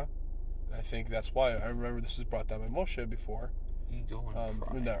Gemara. And I think that's why I remember this was brought down by Moshe before. Ego and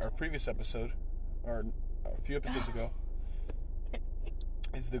pride. In our previous episode, or a few episodes ago,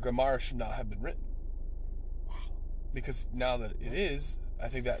 is the Gemara should not have been written. Because now that it is, I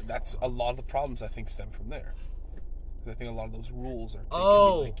think that's a lot of the problems I think stem from there. Because I think a lot of those rules are taken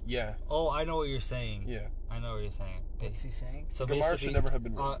Oh. yeah, Oh, I know what you're saying. yeah. I know what you're saying. Okay. What's he saying? So Gemara basically, should never have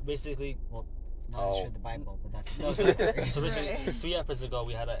been written. basically, well, Not Oh. sure the Bible, but that's no, so, so basically, Right. 3 episodes ago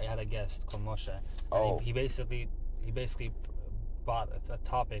we had a guest called Moshe. And Oh. he basically brought a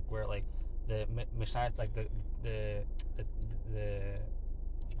topic where like the Mishnah, like the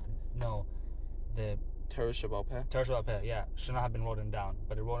no, the Torah Shabbat Peh? Torah Shabbat Peh, yeah, should not have been written down,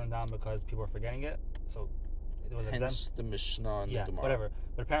 but it wrote down because people are forgetting it, so it was exempt. Hence the Mishnah and Yeah, the Gemara. whatever.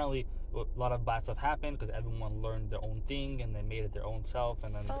 But apparently, a lot of bad stuff happened because everyone learned their own thing and they made it their own self,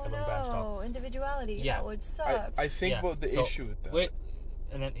 and then Oh everyone branched off. no, individuality. Yeah. That would suck. I think Yeah, about the so- issue with that. Wait,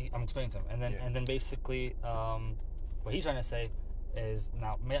 and then I'm explaining to him, and then Yeah. and then basically, what he's trying to say is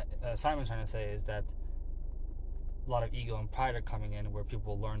now Simon's trying to say is that a lot of ego and pride are coming in where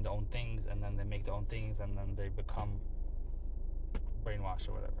people learn their own things and then they make their own things and then they become brainwashed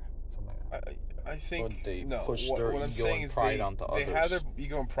or whatever, something like that. I think But they no. push what, their what I'm ego saying and is pride they onto they have their others.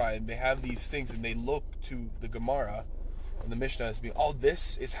 ego and pride. They have these things, and they look to the Gemara and the Mishnah as being, oh,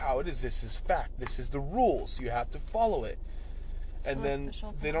 this is how it is. This is fact. This is the rules. You have to follow it. And So then the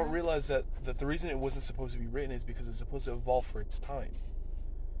Shulchan they don't Aruch? realize that the reason it wasn't supposed to be written is because it's supposed to evolve for its time.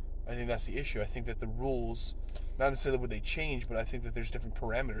 I think that's the issue. I think that the rules, not necessarily would they change, but I think that there's different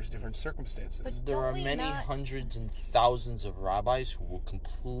parameters, different circumstances. But There don't are we many not- hundreds and thousands of rabbis who will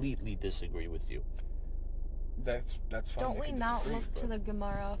completely disagree with you. That's fine. Don't I we can not disagree, look to but- the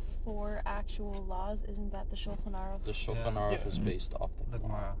Gemara for actual laws? Isn't that the Shulchan Aruch? The Shulchan Yeah. Aruch Yeah. is based off The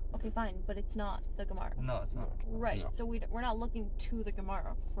Gemara. Okay, fine, but it's not the Gemara. No, it's not. Right. No. So we're not looking to the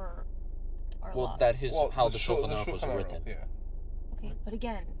Gemara for our Well, laws. that is how the Shul- Shulchan Aruch was Shulchan written. Yeah. Okay, but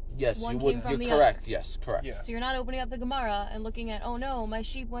again, Yes, One you came would. from You're the correct. other. Yes, correct. Yeah. so you're not opening up the Gemara and looking at, oh no, my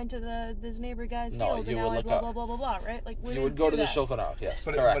sheep went to this neighbor guy's No, field you and now would I look blah up. blah blah blah blah, right? Like we You didn't would go do to the that. Shulchan Aruch. Yes,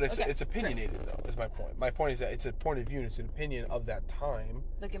 But correct. it's Okay. it's opinionated though. Is my point. My point is that it's a point of view. And it's an opinion of that time.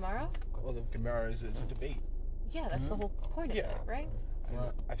 The Gemara? Well, the Gemara is a debate. Yeah, that's the whole point of Yeah. it, right? And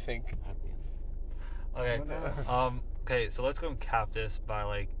I think. Okay. Oh, Okay. So let's go and cap this by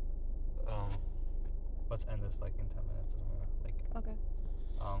like, let's end this like in 10 minutes or something like that. Okay.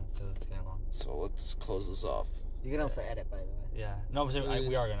 Because it's getting long. So let's close this off. You can also edit, by the way. Yeah. No, but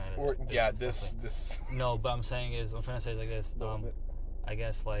we are gonna edit. Or, it. yeah, It's definitely- this. No, but I'm saying is, what I'm trying to say is like this. Little bit. I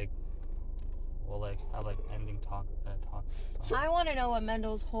guess like, we'll like have like ending talk. I want to know what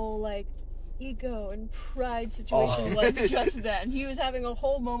Mendel's whole like ego and pride situation Oh. was just then. He was having a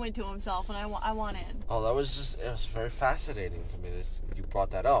whole moment to himself, and I want in. Oh, that was just, it was very fascinating to me. You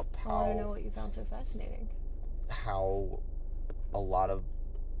brought that up. I want to know what you found so fascinating. How a lot of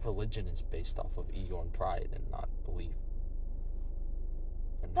religion is based off of ego and pride and not belief.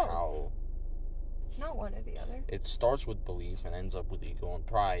 And Both. how Not one or the other. it starts with belief and ends up with ego and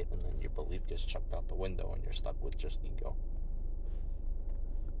pride, and then your belief gets chucked out the window and you're stuck with just ego.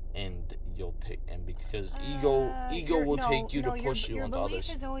 And because ego will take you to push you onto Your belief others.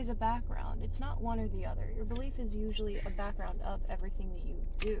 is always a background. It's not one or the other. Your belief is usually a background of everything that you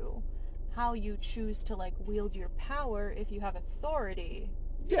do. How you choose to like wield your power if you have authority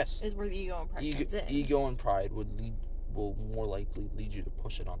Yes. is where the ego and pride comes in. Ego and pride will more likely lead you to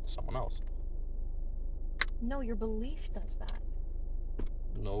push it onto someone else. No, your belief does that.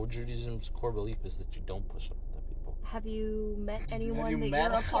 No, Judaism's core belief is that you don't push it onto people. Have you met anyone you that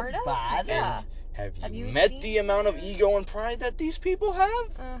met you're a part of? Chabad? Yeah. And have you you met seen the amount of them? ego and pride that these people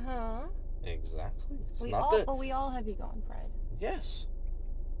have? Uh-huh. Exactly. It's We not all, that. but we all have ego and pride. Yes.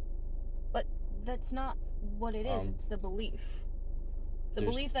 But that's not what it is. It's the belief. The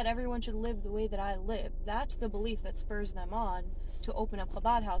there's- belief that everyone should live the way that I live. That's the belief that spurs them on to open up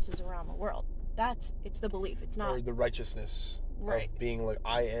Chabad houses around the world. It's the belief. It's not Or the righteousness right. of being like,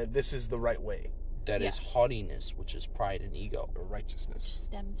 this is the right way. That is Yeah. haughtiness, which is pride and ego. Or righteousness.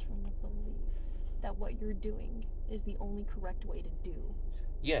 Stems from the belief that what you're doing is the only correct way to do.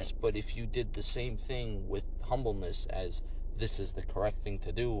 Yes, but Things. if you did the same thing with humbleness as this is the correct thing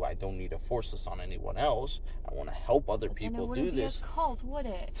to do, I don't need to force this on anyone else. I want to help other But then it people wouldn't do be this. a cult, would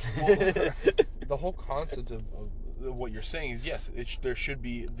it? The whole concept of what you're saying is, yes, there should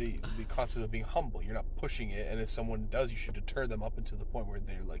be the concept of being humble. You're not pushing it, and if someone does, you should deter them up until the point where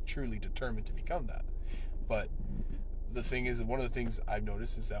they're like truly determined to become that. But the thing is, one of the things I've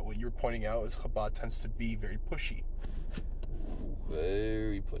noticed is that what you're pointing out is Chabad tends to be very pushy.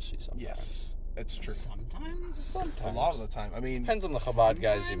 Very pushy sometimes. Yes, it's true. Sometimes? A lot of the time. I mean, Depends on the Chabad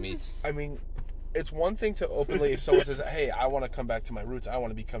guys you meet. I mean, it's one thing to openly, if someone says, hey, I want to come back to my roots, I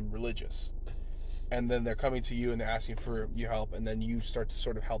want to become religious. And then they're coming to you and they're asking for your help, and then you start to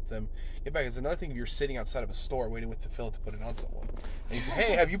sort of help them get back. It's another thing if you're sitting outside of a store waiting with tefillin to put it on someone. And you say,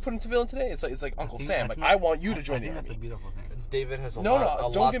 hey, have you put in tefillin today? It's like Uncle Sam. Like, I want you to join the I think that's a army. beautiful thing. David has a No, lot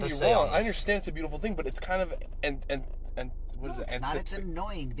don't lot get to me say wrong. on I this. understand it's a beautiful thing, but it's kind of, and what is it? It's not. It's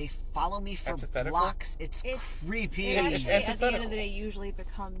annoying. They follow me for Antithetical? blocks. It's It's- creepy. It actually, at the end of antithetical. the day, usually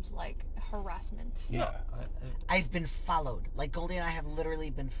becomes like harassment. Yeah. I've been followed. Like Goldie and I have literally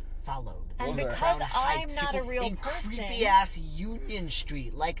been followed. And Well, because Crown I'm Heights, not a real in person, creepy ass Union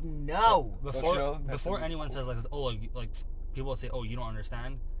Street. Like no. Before you know, that's before a- anyone says like people say, oh, you don't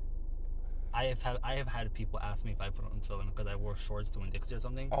understand. I have had people ask me if I put on tefillin because I wore shorts doing Dixie or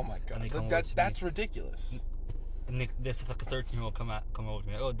something. Oh my And they god, come over to me. that's ridiculous. And this is like a 13-year-old come over to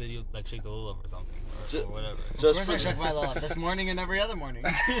me. Oh, did you like shake the lulav or something or whatever? Of Just course for I shook my love this morning and every other morning.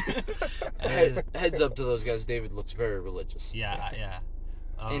 And- heads up to those guys. David looks very religious. yeah.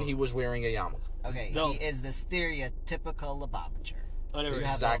 And he was wearing a yarmulke. Okay, No. he is the stereotypical Lubavitcher. Whatever. You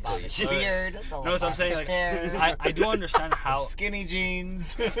have Exactly. the Lubavitcher beard, the No, so I'm saying like hair, I do understand how skinny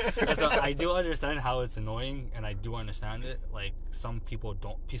jeans. so I do understand how it's annoying, and I do understand it. Like some people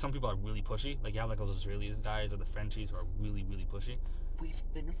don't. Some people are really pushy. Like you have like those Israeli guys or the Frenchies who are really really pushy. We've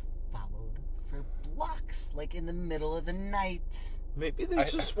been followed for blocks, like in the middle of the night. Maybe they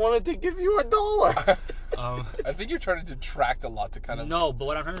just wanted to give you $1. I think you're trying to detract a lot to kind of No, but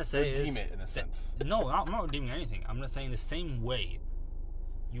what I'm trying to say redeem is it in a sense. no, I'm not redeeming anything. I'm just saying the same way.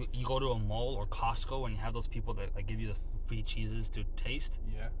 You go to a mall or Costco and you have those people that like give you the free cheeses to taste.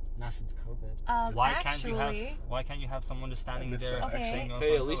 Yeah. Not since COVID. Why actually, can't you have someone just standing I miss there? that. Okay. saying,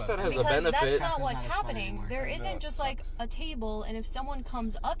 Hey, at least that has a because benefit. that's Costco's not what's not as fun happening. anymore. There I know, isn't it just like sucks. a table, and if someone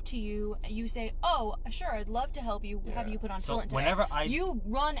comes up to you, you say, "Oh, sure, I'd love to help you. Have Yeah. you put on So tefillin today?" whenever you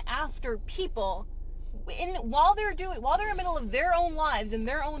run after people. While they're in the middle of their own lives and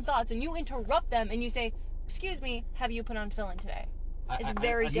their own thoughts, and you interrupt them and you say, "Excuse me, have you put on tefillin today?" It's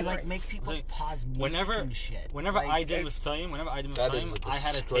very You different. like make people Like, pause music whenever and shit. Whenever Like, I did with Salim, That is a I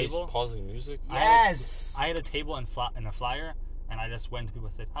had a disgrace, table. pausing music. Yes. I had a table and a flyer, and I just went to people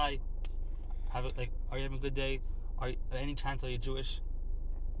and said, "Hi, are you having a good day? Any chance are you Jewish?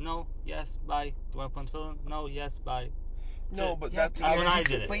 No, yes, bye. Do you want to put on tefillin? No, yes, bye." No, but Yeah, that's That's when you're I a-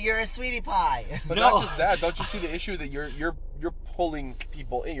 did it. But you're a sweetie pie. But No. not just that. Don't you see the issue that you're pulling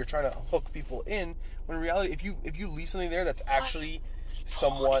people in. You're trying to hook people in. When in reality, if you leave something there that's actually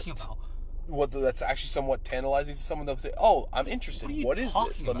somewhat that's actually somewhat tantalizing to someone, they'll say, "Oh, I'm interested. What is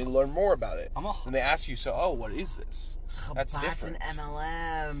this? Let me learn more about it." And they ask you, "So, oh, what is this?" That's different. An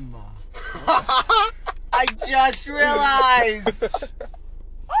MLM. I just realized.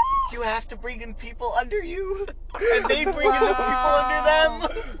 You have to bring in people under you, and they bring in the people under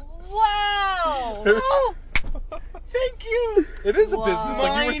them. Wow! Oh, thank you. It is a business,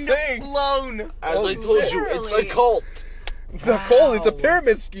 like you were saying. Blown. As I told you, it's a cult. The cult, it's a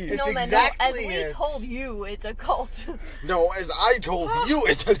pyramid scheme. It's No, man, exactly no, as we it. told you, it's a cult. No, as I told you,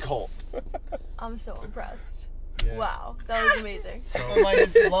 it's a cult. I'm so impressed. Yeah. Wow, that was amazing. My mind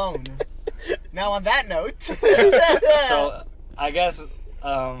is blown. Now on that note. So, I guess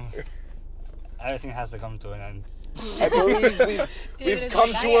everything has to come to an end. I believe we've is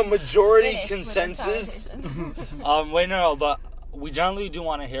come like, to I a am majority finished with this consensus. conversation. Wait, no, but we generally do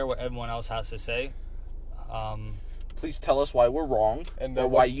want to hear what everyone else has to say. Please tell us why we're wrong, And, or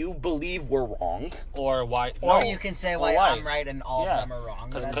why you believe we're wrong. Or why. Or no, you can say or why why. I'm right and all Yeah. of them are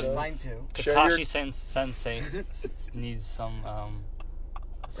wrong. 'Cause- That's 'cause- fine too. Share your- Kakashi Sensei needs some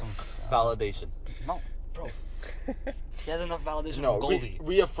Validation. no, Bro, he has enough validation No, from Goldie. that's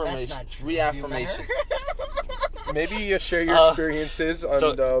reaffirmation. not true. Reaffirmation. Maybe share your experiences on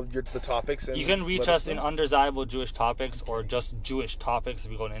so the topics. And You can reach let us in know. Undesirable Jewish Topics or just Jewish Topics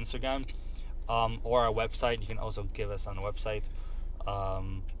if you go on Instagram, or our website. You can also give us on the website.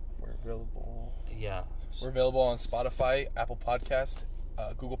 We're available. Yeah. We're available on Spotify, Apple Podcast,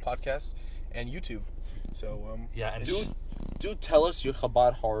 Google Podcast, and YouTube. So Yeah, and Do tell us your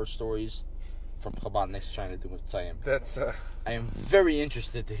Chabad horror stories from Chabadniks trying to do with Tzayim. that's I am very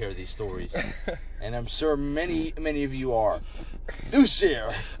interested to hear these stories, and I'm sure many of you are. Do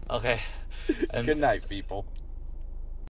share. okay. And Good night, people.